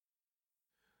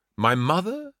My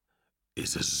mother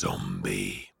is a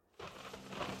zombie.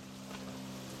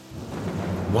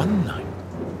 One night,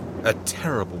 a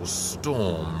terrible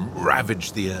storm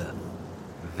ravaged the earth.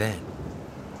 Then,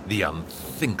 the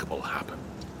unthinkable happened.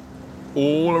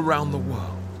 All around the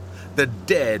world, the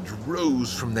dead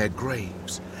rose from their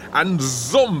graves, and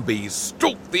zombies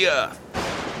stalked the earth.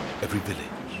 Every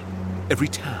village, every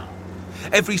town,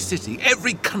 every city,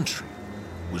 every country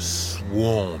was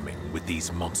swarming with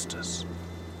these monsters.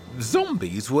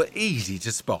 Zombies were easy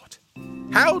to spot.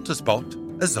 How to spot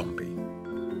a zombie?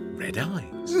 Red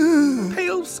eyes,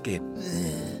 pale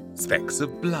skin, specks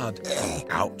of blood,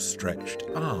 outstretched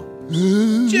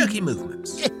arms, jerky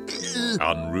movements,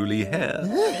 unruly hair,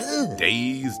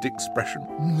 dazed expression.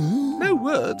 No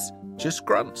words, just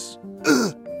grunts.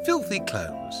 Filthy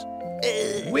clothes,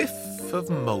 whiff of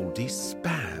mouldy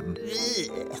spam.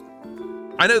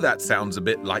 I know that sounds a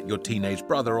bit like your teenage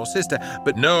brother or sister,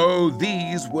 but no,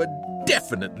 these were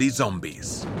definitely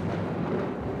zombies.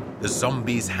 The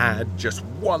zombies had just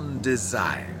one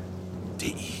desire: to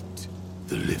eat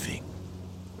the living.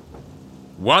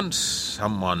 Once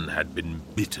someone had been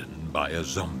bitten by a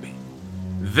zombie,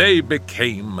 they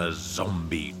became a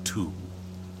zombie too.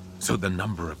 So the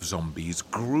number of zombies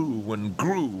grew and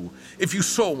grew. If you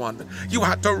saw one, you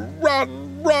had to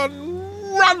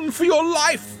run for your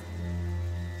life.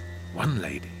 One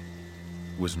lady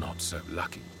was not so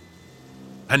lucky.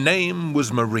 Her name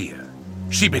was Maria.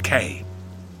 She became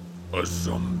a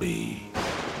zombie.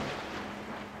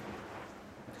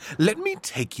 Let me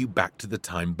take you back to the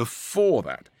time before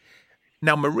that.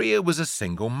 Now, Maria was a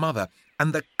single mother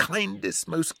and the kindest,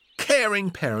 most caring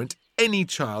parent any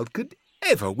child could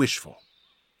ever wish for.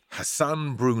 Her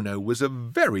son Bruno was a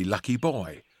very lucky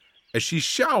boy, as she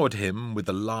showered him with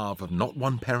the love of not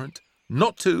one parent,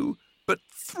 not two, but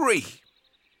 3.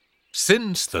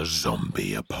 Since the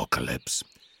zombie apocalypse,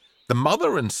 the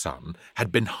mother and son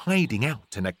had been hiding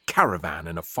out in a caravan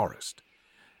in a forest.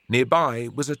 Nearby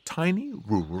was a tiny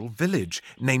rural village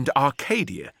named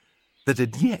Arcadia that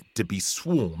had yet to be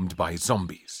swarmed by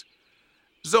zombies.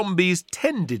 Zombies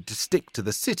tended to stick to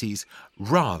the cities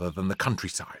rather than the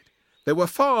countryside. There were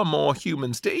far more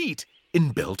humans to eat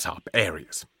in built-up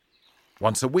areas.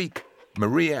 Once a week,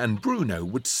 Maria and Bruno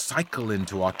would cycle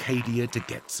into Arcadia to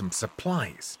get some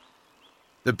supplies.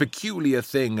 The peculiar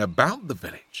thing about the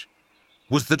village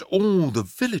was that all the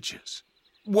villagers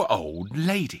were old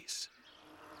ladies.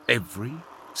 Every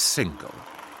single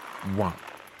one.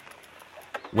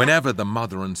 Whenever the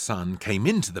mother and son came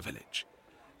into the village,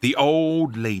 the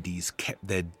old ladies kept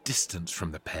their distance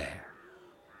from the pair,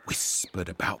 whispered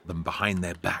about them behind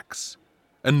their backs,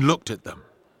 and looked at them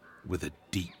with a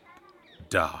deep,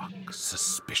 dark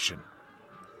suspicion.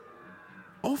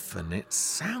 Often it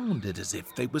sounded as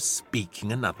if they were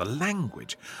speaking another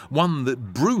language, one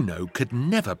that Bruno could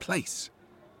never place.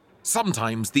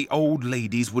 Sometimes the old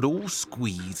ladies would all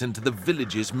squeeze into the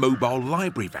village's mobile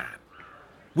library van,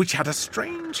 which had a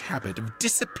strange habit of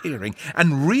disappearing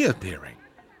and reappearing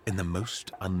in the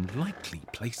most unlikely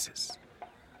places.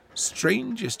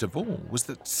 Strangest of all was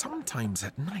that sometimes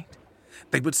at night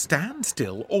they would stand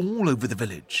still all over the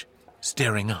village,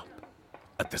 staring up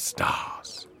at the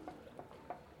stars.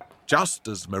 Just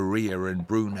as Maria and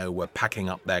Bruno were packing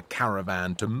up their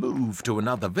caravan to move to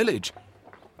another village,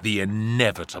 the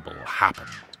inevitable happened.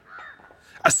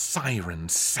 A siren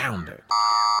sounded.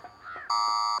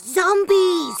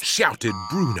 Zombies! Shouted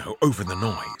Bruno over the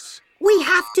noise. We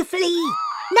have to flee!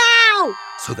 Now!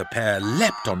 So the pair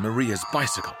leapt on Maria's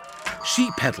bicycle.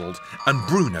 She pedalled and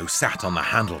Bruno sat on the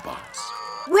handlebars.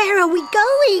 Where are we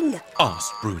going?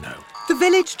 Asked Bruno. The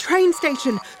village train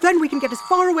station. Then we can get as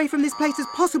far away from this place as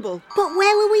possible. But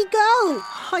where will we go?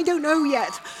 I don't know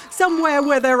yet. Somewhere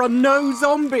where there are no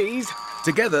zombies.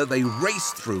 Together they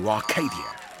raced through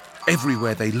Arcadia.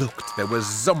 Everywhere they looked, there were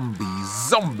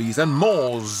zombies, and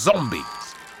more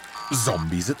zombies.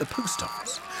 Zombies at the post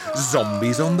office.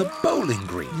 Zombies on the bowling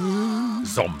green.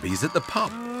 Zombies at the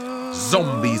pub.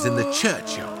 Zombies in the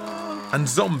churchyard. And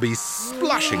zombies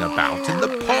splashing about in the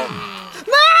pond.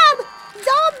 Mom!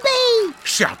 Zombie!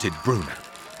 Shouted Bruno.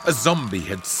 A zombie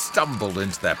had stumbled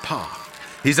into their path,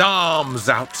 his arms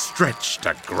outstretched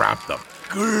to grab them.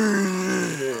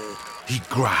 He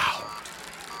growled.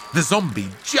 The zombie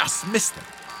just missed them,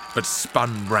 but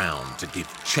spun round to give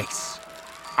chase.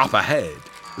 Up ahead,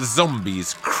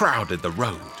 zombies crowded the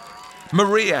road.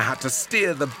 Maria had to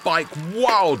steer the bike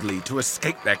wildly to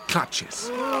escape their clutches.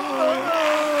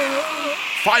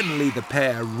 Finally, the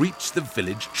pair reached the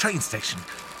village train station,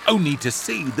 only to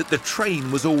see that the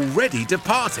train was already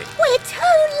departing. We're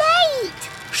too late!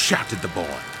 Shouted the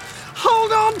boy.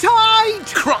 Hold on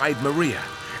tight! Cried Maria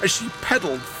as she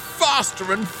pedalled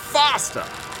faster and faster.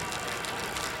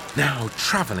 Now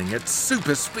travelling at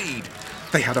super speed,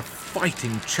 they had a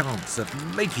fighting chance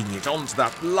of making it onto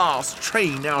that last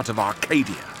train out of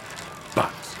Arcadia.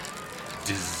 But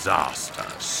disaster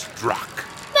struck.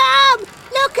 Mum,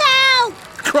 look out!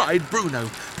 Cried Bruno,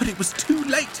 but it was too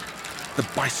late. The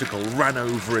bicycle ran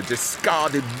over a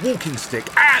discarded walking stick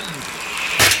and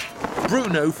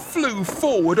Bruno flew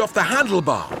forward off the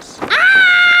handlebars.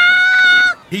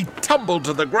 Ah! He tumbled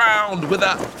to the ground with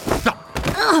a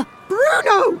thump.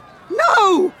 Bruno!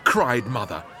 No! Cried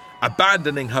Mother,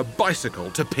 abandoning her bicycle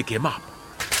to pick him up.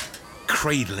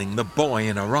 Cradling the boy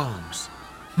in her arms,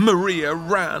 Maria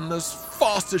ran as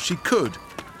fast as she could,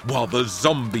 while the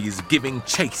zombies giving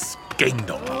chase gained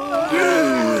on her.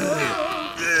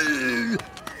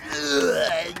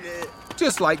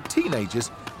 Just like teenagers,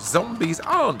 zombies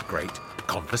aren't great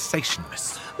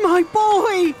conversationalists. My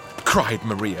boy! Cried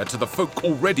Maria to the folk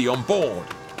already on board.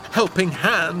 Helping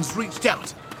hands reached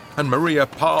out, and Maria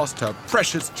passed her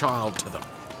precious child to them.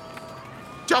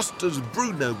 Just as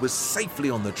Bruno was safely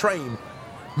on the train,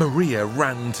 Maria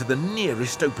ran to the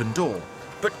nearest open door,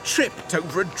 but tripped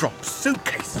over a dropped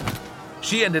suitcase.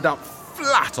 She ended up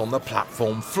flat on the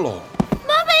platform floor.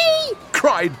 Mummy!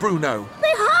 Cried Bruno.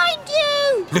 Behind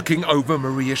you! Looking over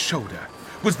Maria's shoulder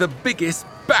was the biggest,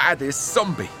 baddest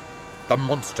zombie. The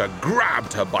monster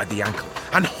grabbed her by the ankle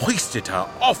and hoisted her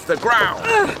off the ground.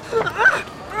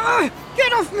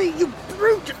 Get off me, you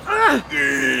brute!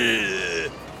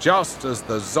 Just as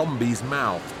the zombie's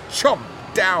mouth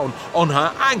chomped down on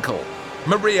her ankle,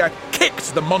 Maria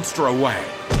kicked the monster away.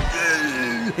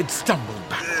 It stumbled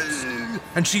backwards,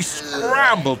 and she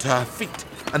scrambled to her feet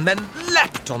and then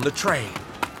leapt on the train.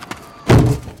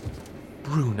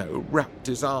 Bruno wrapped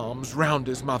his arms round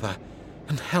his mother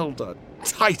and held her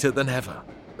tighter than ever.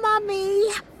 Mummy,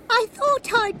 I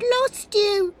thought I'd lost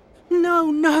you. No,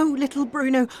 little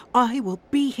Bruno. I will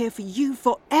be here for you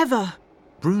forever.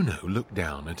 Bruno looked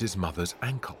down at his mother's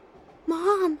ankle.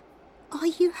 Mom, are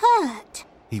you hurt?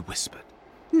 He whispered.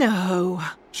 No.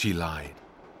 She lied,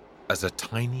 as a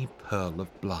tiny pearl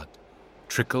of blood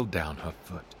trickled down her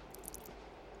foot.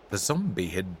 The zombie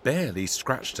had barely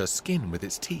scratched her skin with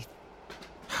its teeth.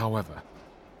 However,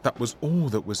 that was all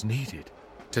that was needed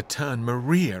to turn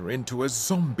Maria into a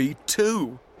zombie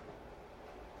too.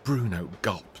 Bruno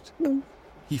gulped.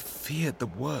 He feared the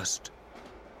worst,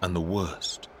 and the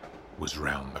worst was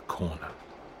round the corner.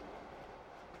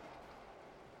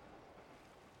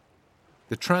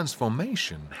 The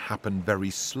transformation happened very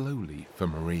slowly for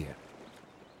Maria.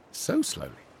 So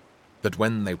slowly that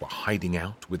when they were hiding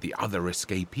out with the other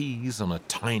escapees on a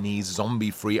tiny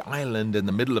zombie-free island in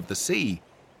the middle of the sea,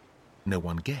 no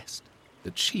one guessed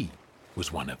that she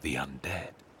was one of the undead.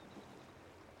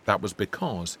 That was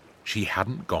because she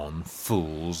hadn't gone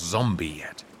full zombie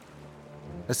yet.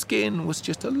 Her skin was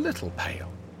just a little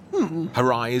pale.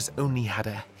 Her eyes only had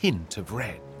a hint of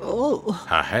red. Oh.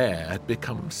 Her hair had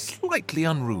become slightly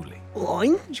unruly.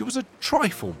 Oink. She was a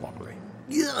trifle wobbly.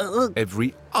 Yuck.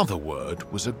 Every other word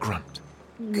was a grunt.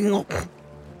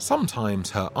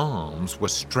 Sometimes her arms were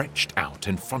stretched out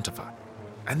in front of her,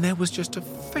 and there was just a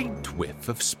faint whiff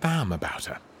of spam about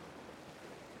her.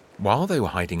 While they were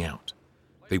hiding out,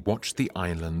 they watched the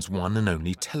island's one and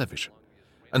only television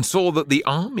and saw that the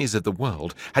armies of the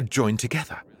world had joined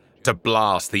together to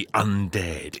blast the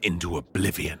undead into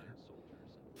oblivion.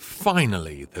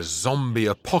 Finally, the zombie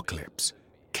apocalypse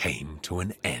came to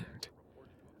an end.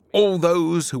 All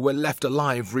those who were left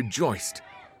alive rejoiced.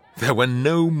 There were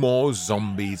no more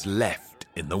zombies left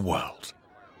in the world.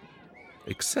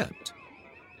 Except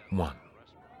one.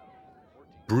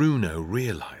 Bruno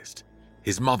realized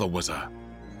his mother was a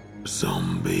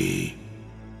zombie.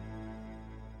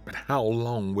 But how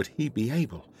long would he be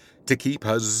able to keep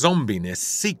her zombiness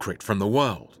secret from the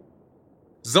world?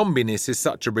 Zombiness is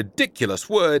such a ridiculous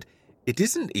word, it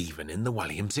isn't even in the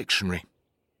Walliams dictionary.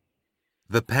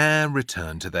 The pair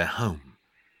returned to their home,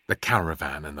 the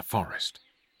caravan in the forest.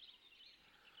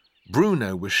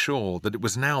 Bruno was sure that it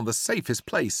was now the safest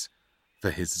place for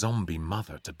his zombie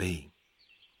mother to be.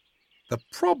 The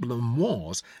problem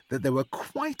was that there were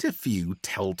quite a few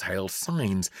telltale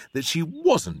signs that she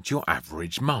wasn't your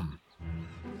average mum.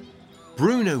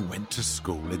 Bruno went to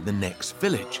school in the next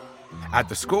village. At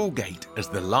the school gate, as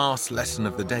the last lesson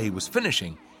of the day was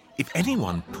finishing, if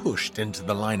anyone pushed into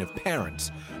the line of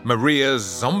parents, Maria's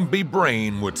zombie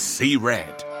brain would see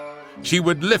red. She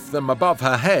would lift them above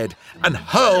her head and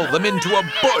hurl them into a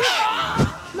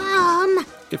bush. Mum!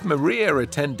 If Maria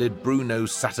attended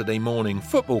Bruno's Saturday morning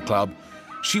football club,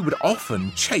 she would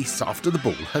often chase after the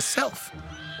ball herself.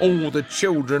 All the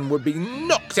children would be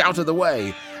knocked out of the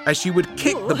way, as she would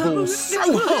kick the ball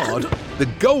so hard, the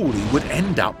goalie would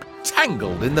end up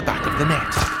tangled in the back of the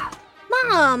net.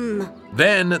 Mum!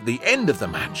 Then, at the end of the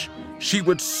match, she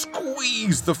would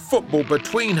squeeze the football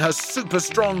between her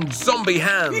super-strong zombie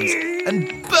hands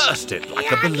and burst it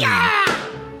like a balloon.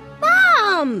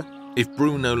 Mum! If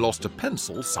Bruno lost a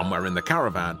pencil somewhere in the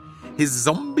caravan, his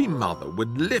zombie mother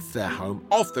would lift their home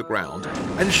off the ground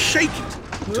and shake it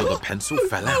until the pencil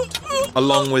fell out,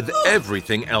 along with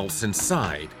everything else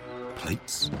inside.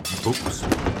 Plates, books,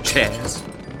 chairs.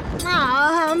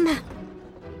 Mum!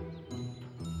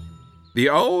 The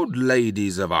old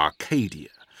ladies of Arcadia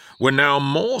were now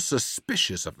more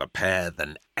suspicious of the pair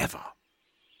than ever.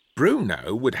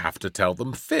 Bruno would have to tell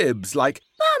them fibs like,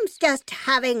 Mum's just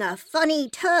having a funny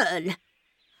turn.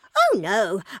 Oh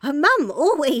no, Mum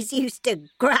always used to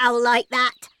growl like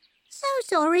that. So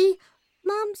sorry,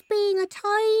 Mum's being a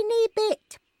tiny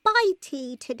bit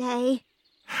bitey today.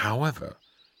 However,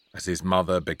 as his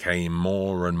mother became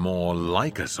more and more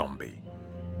like a zombie,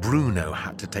 Bruno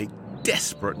had to take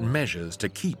desperate measures to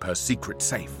keep her secret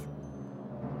safe.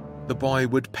 The boy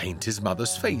would paint his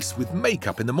mother's face with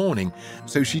makeup in the morning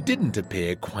so she didn't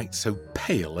appear quite so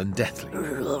pale and deathly.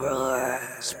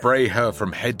 Spray her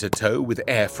from head to toe with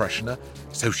air freshener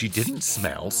so she didn't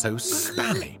smell so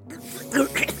spammy.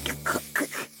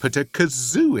 Put a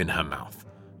kazoo in her mouth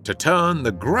to turn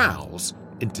the growls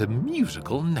into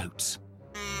musical notes.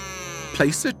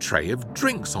 Place a tray of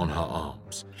drinks on her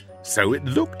arms so it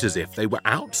looked as if they were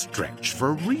outstretched for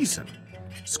a reason.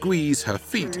 Squeeze her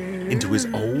feet into his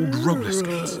old roller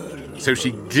skates so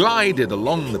she glided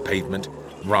along the pavement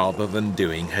rather than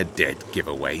doing her dead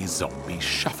giveaway zombie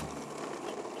shuffle.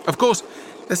 Of course,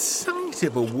 the sight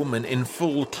of a woman in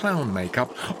full clown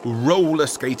makeup roller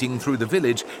skating through the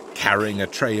village, carrying a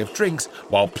tray of drinks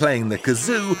while playing the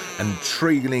kazoo and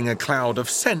trailing a cloud of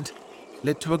scent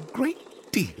led to a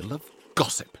great deal of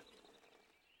gossip.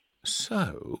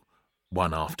 So,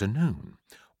 one afternoon,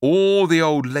 all the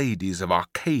old ladies of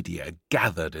Arcadia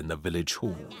gathered in the village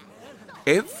hall.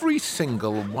 Every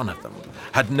single one of them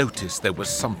had noticed there was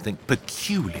something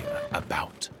peculiar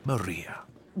about Maria.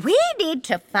 We need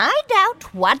to find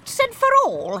out once and for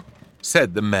all,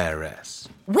 said the mayoress,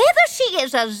 whether she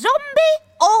is a zombie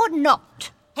or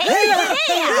not.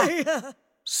 Here!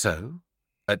 So,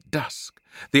 at dusk,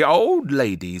 the old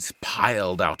ladies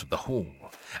piled out of the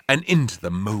hall and into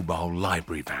the mobile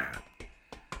library van.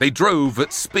 They drove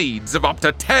at speeds of up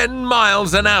to 10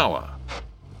 miles an hour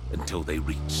until they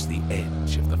reached the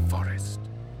edge of the forest.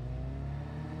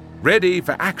 Ready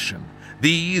for action,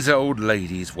 these old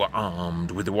ladies were armed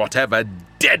with whatever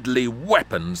deadly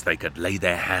weapons they could lay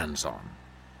their hands on.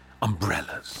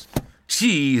 Umbrellas,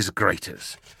 cheese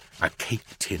graters, a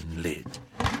cake tin lid,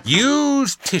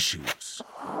 used tissues,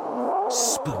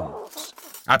 spoons,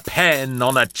 a pen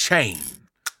on a chain,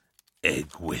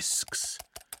 egg whisks,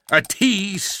 a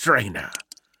tea strainer,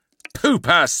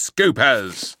 pooper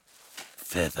scoopers,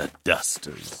 feather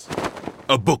dusters,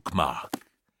 a bookmark,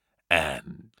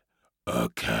 and a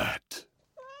cat.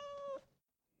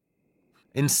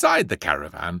 Inside the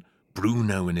caravan,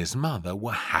 Bruno and his mother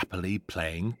were happily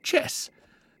playing chess.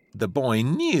 The boy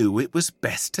knew it was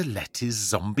best to let his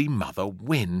zombie mother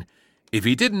win. If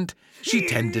he didn't, she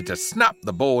tended to snap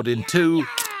the board in two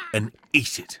and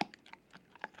eat it.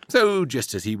 So,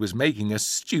 just as he was making a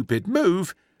stupid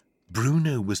move,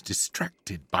 Bruno was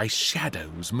distracted by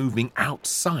shadows moving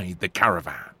outside the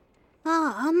caravan.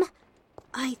 Mum,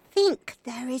 I think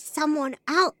there is someone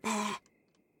out there.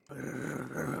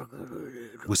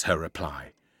 Was her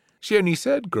reply. She only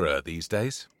said grr these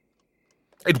days.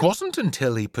 It wasn't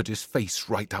until he put his face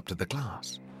right up to the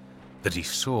glass that he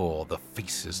saw the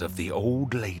faces of the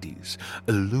old ladies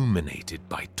illuminated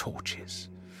by torches.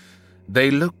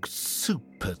 They looked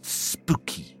super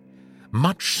spooky,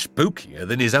 much spookier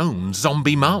than his own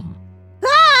zombie mum.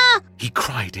 Ah! He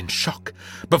cried in shock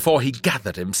before he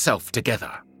gathered himself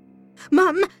together.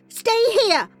 Mum, stay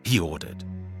here! He ordered.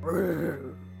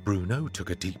 Bruno took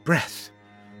a deep breath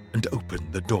and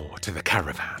opened the door to the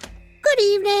caravan. Good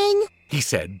evening. He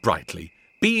said brightly,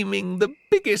 beaming the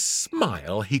biggest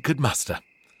smile he could muster.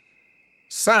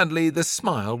 Sadly, the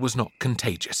smile was not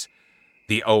contagious.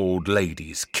 The old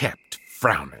ladies kept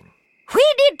frowning. We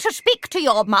need to speak to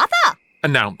your mother,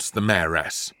 announced the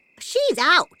mayoress. She's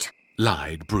out,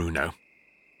 lied Bruno.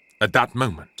 At that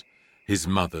moment, his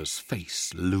mother's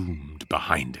face loomed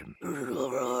behind him.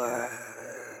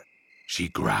 She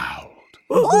growled.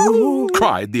 Oh.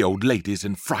 Cried the old ladies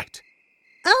in fright.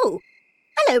 Oh,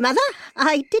 hello, Mother.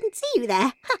 I didn't see you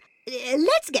there.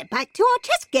 Let's get back to our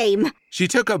chess game. She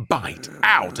took a bite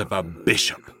out of a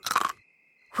bishop.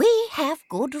 We have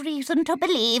good reason to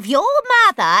believe your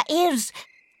mother is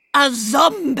a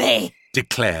zombie,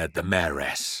 declared the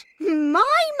mayoress.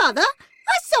 My mother?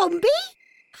 A zombie?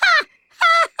 Ha!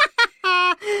 Ha ha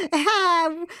ha ha!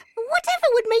 Whatever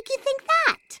would make you think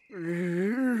that?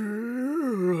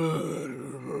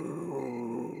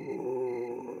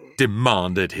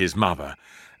 Demanded his mother,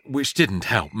 which didn't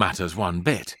help matters one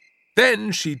bit.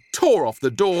 Then she tore off the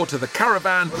door to the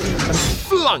caravan and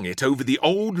flung it over the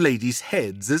old ladies'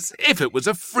 heads as if it was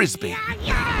a frisbee.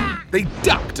 They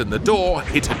ducked and the door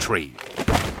hit a tree.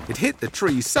 It hit the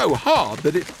tree so hard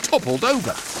that it toppled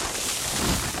over.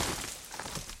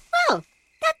 Well,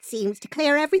 that seems to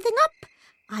clear everything up.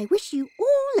 I wish you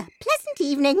all a pleasant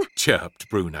evening, chirped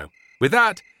Bruno. With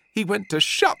that, he went to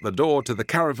shut the door to the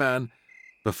caravan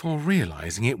before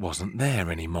realising it wasn't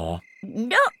there anymore.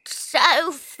 Not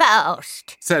so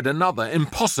fast, said another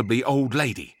impossibly old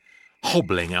lady,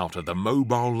 hobbling out of the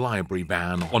mobile library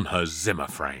van on her Zimmer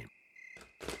frame.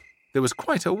 There was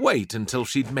quite a wait until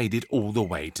she'd made it all the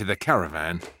way to the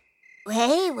caravan.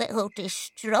 We will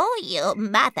destroy your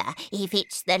mother if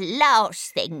it's the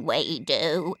last thing we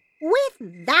do.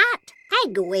 With that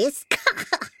egg whisk?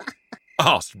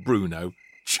 asked Bruno,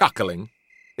 chuckling.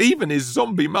 Even his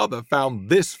zombie mother found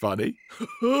this funny.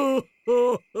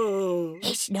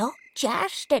 It's not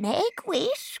just an egg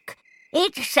whisk.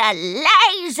 It's a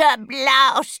laser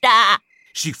blaster.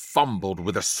 She fumbled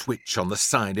with a switch on the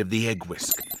side of the egg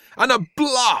whisk, and a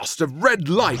blast of red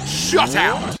light shot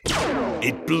out.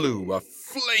 It blew a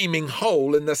flaming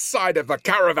hole in the side of the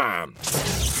caravan.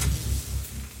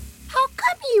 How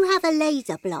come you have a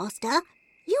laser blaster?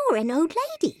 You're an old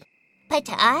lady. But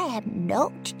I am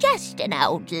not just an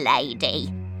old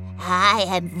lady. I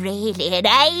am really an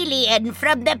alien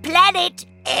from the planet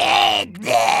Earth.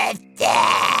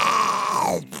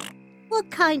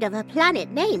 What kind of a planet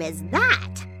name is that?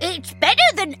 It's better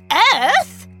than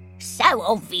Earth. So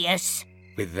obvious.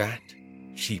 With that,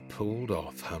 she pulled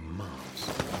off her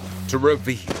mask to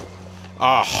reveal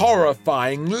a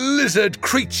horrifying lizard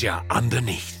creature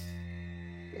underneath.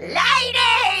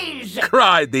 Ladies!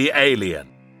 cried the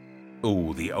alien.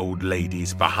 All the old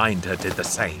ladies behind her did the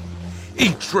same,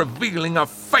 each revealing a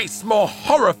face more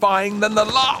horrifying than the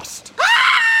last.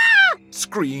 Ah!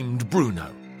 Screamed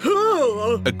Bruno.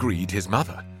 Agreed his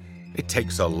mother. It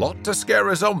takes a lot to scare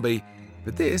a zombie,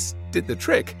 but this did the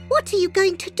trick. What are you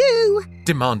going to do?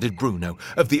 Demanded Bruno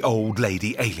of the old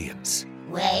lady aliens.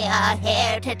 We are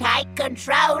here to take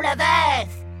control of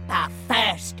Earth. But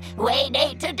first, we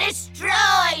need to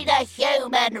destroy the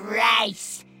human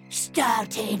race.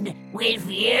 Starting with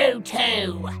you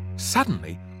two.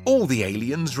 Suddenly, all the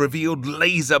aliens revealed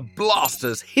laser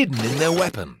blasters hidden in their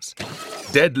weapons.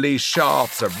 Deadly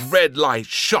shafts of red light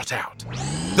shot out.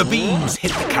 The beams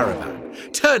hit the caravan,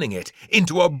 turning it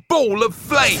into a ball of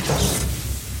flame.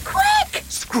 Quick!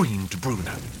 Screamed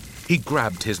Bruno. He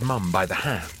grabbed his mum by the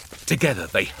hand. Together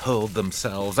they hurled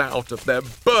themselves out of their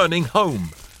burning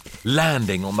home,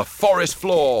 landing on the forest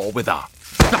floor with a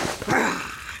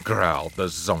growled the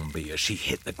zombie as she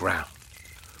hit the ground.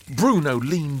 Bruno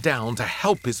leaned down to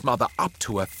help his mother up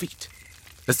to her feet.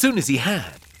 As soon as he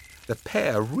had, the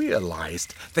pair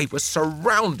realized they were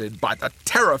surrounded by the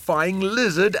terrifying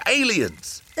lizard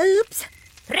aliens. Oops.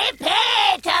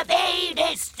 Prepare to be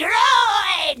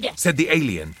destroyed, said the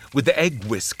alien with the egg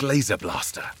whisk laser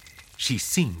blaster. She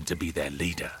seemed to be their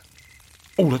leader.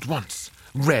 All at once,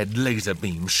 red laser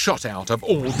beams shot out of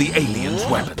all the aliens'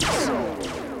 weapons.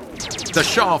 The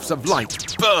shafts of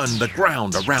light burned the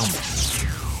ground around them.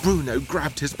 Bruno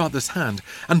grabbed his mother's hand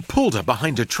and pulled her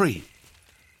behind a tree.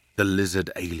 The lizard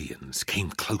aliens came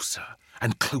closer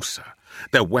and closer,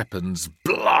 their weapons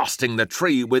blasting the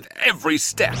tree with every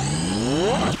step.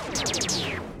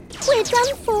 We're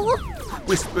done for,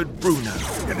 whispered Bruno.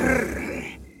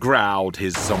 Growled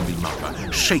his zombie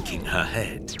mother, shaking her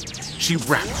head. She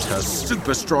wrapped her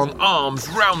super strong arms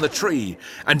round the tree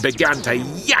and began to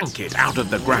yank it out of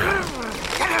the ground.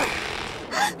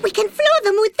 We can floor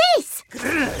them with this,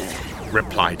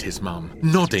 replied his mum,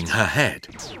 nodding her head.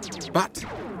 But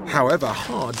however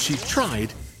hard she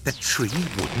tried, the tree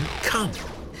wouldn't come.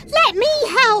 Let me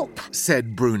help,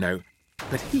 said Bruno,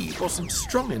 but he wasn't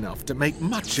strong enough to make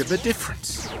much of a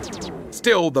difference.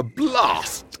 Still, the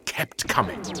blast kept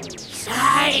coming.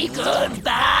 Say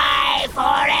goodbye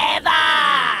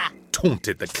forever,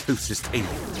 taunted the closest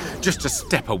alien, just a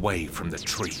step away from the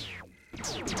tree.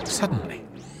 Suddenly,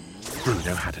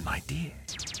 Bruno had an idea.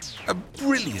 A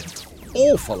brilliant,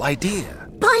 awful idea.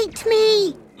 Bite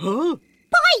me! Huh?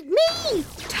 Bite me!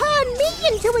 Turn me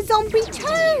into a zombie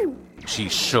too! She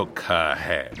shook her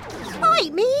head.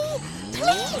 Bite me!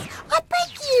 Please, I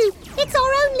beg you! It's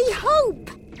our only hope!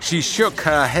 she shook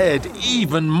her head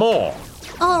even more.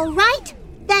 All right,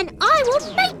 then I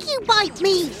will make you bite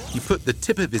me. He put the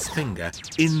tip of his finger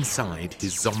inside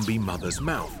his zombie mother's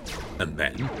mouth, and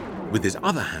then, with his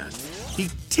other hand, he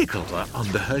tickled her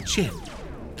under her chin.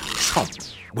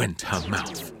 Chomp went her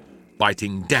mouth,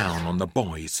 biting down on the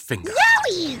boy's finger.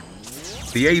 Yowie!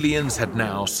 The aliens had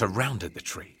now surrounded the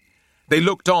tree. They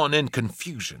looked on in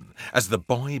confusion as the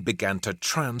boy began to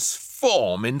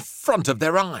transform in front of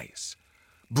their eyes.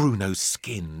 Bruno's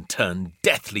skin turned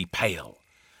deathly pale.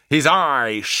 His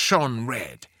eyes shone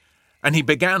red, and he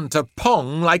began to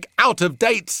pong like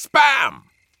out-of-date Spam.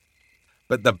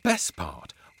 But the best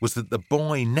part was that the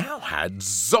boy now had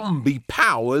zombie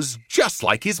powers just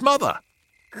like his mother.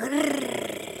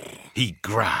 He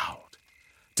growled.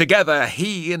 Together,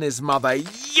 he and his mother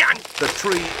yanked the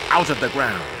tree out of the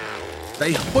ground.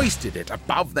 They hoisted it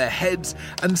above their heads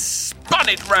and spun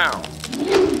it round.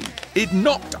 It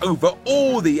knocked over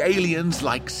all the aliens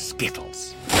like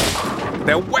skittles.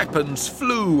 Their weapons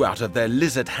flew out of their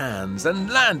lizard hands and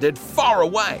landed far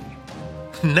away.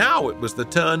 Now it was the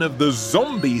turn of the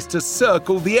zombies to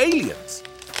circle the aliens.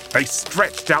 They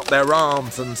stretched out their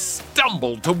arms and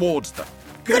stumbled towards them.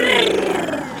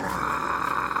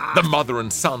 The mother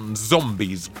and son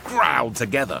zombies growled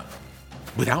together.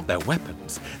 Without their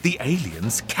weapons, the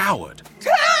aliens cowered.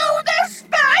 To the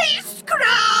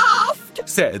spacecraft!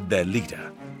 Said their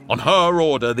leader. On her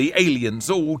order, the aliens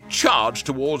all charged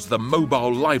towards the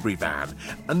mobile library van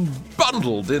and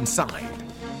bundled inside.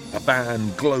 The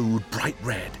van glowed bright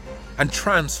red and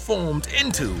transformed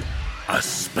into a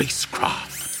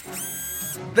spacecraft.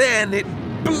 Then it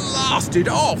blasted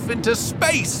off into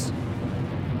space.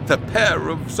 The pair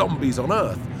of zombies on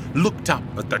Earth looked up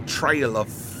at the trail of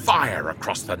fire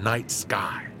across the night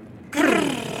sky.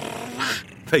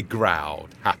 They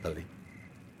growled happily.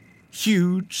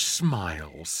 Huge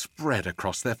smiles spread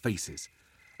across their faces,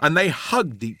 and they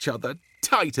hugged each other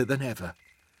tighter than ever.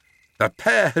 The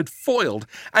pair had foiled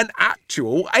an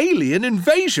actual alien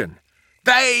invasion.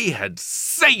 They had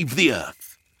saved the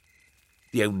Earth.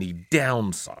 The only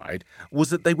downside was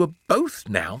that they were both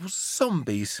now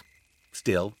zombies.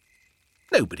 Still,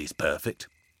 nobody's perfect.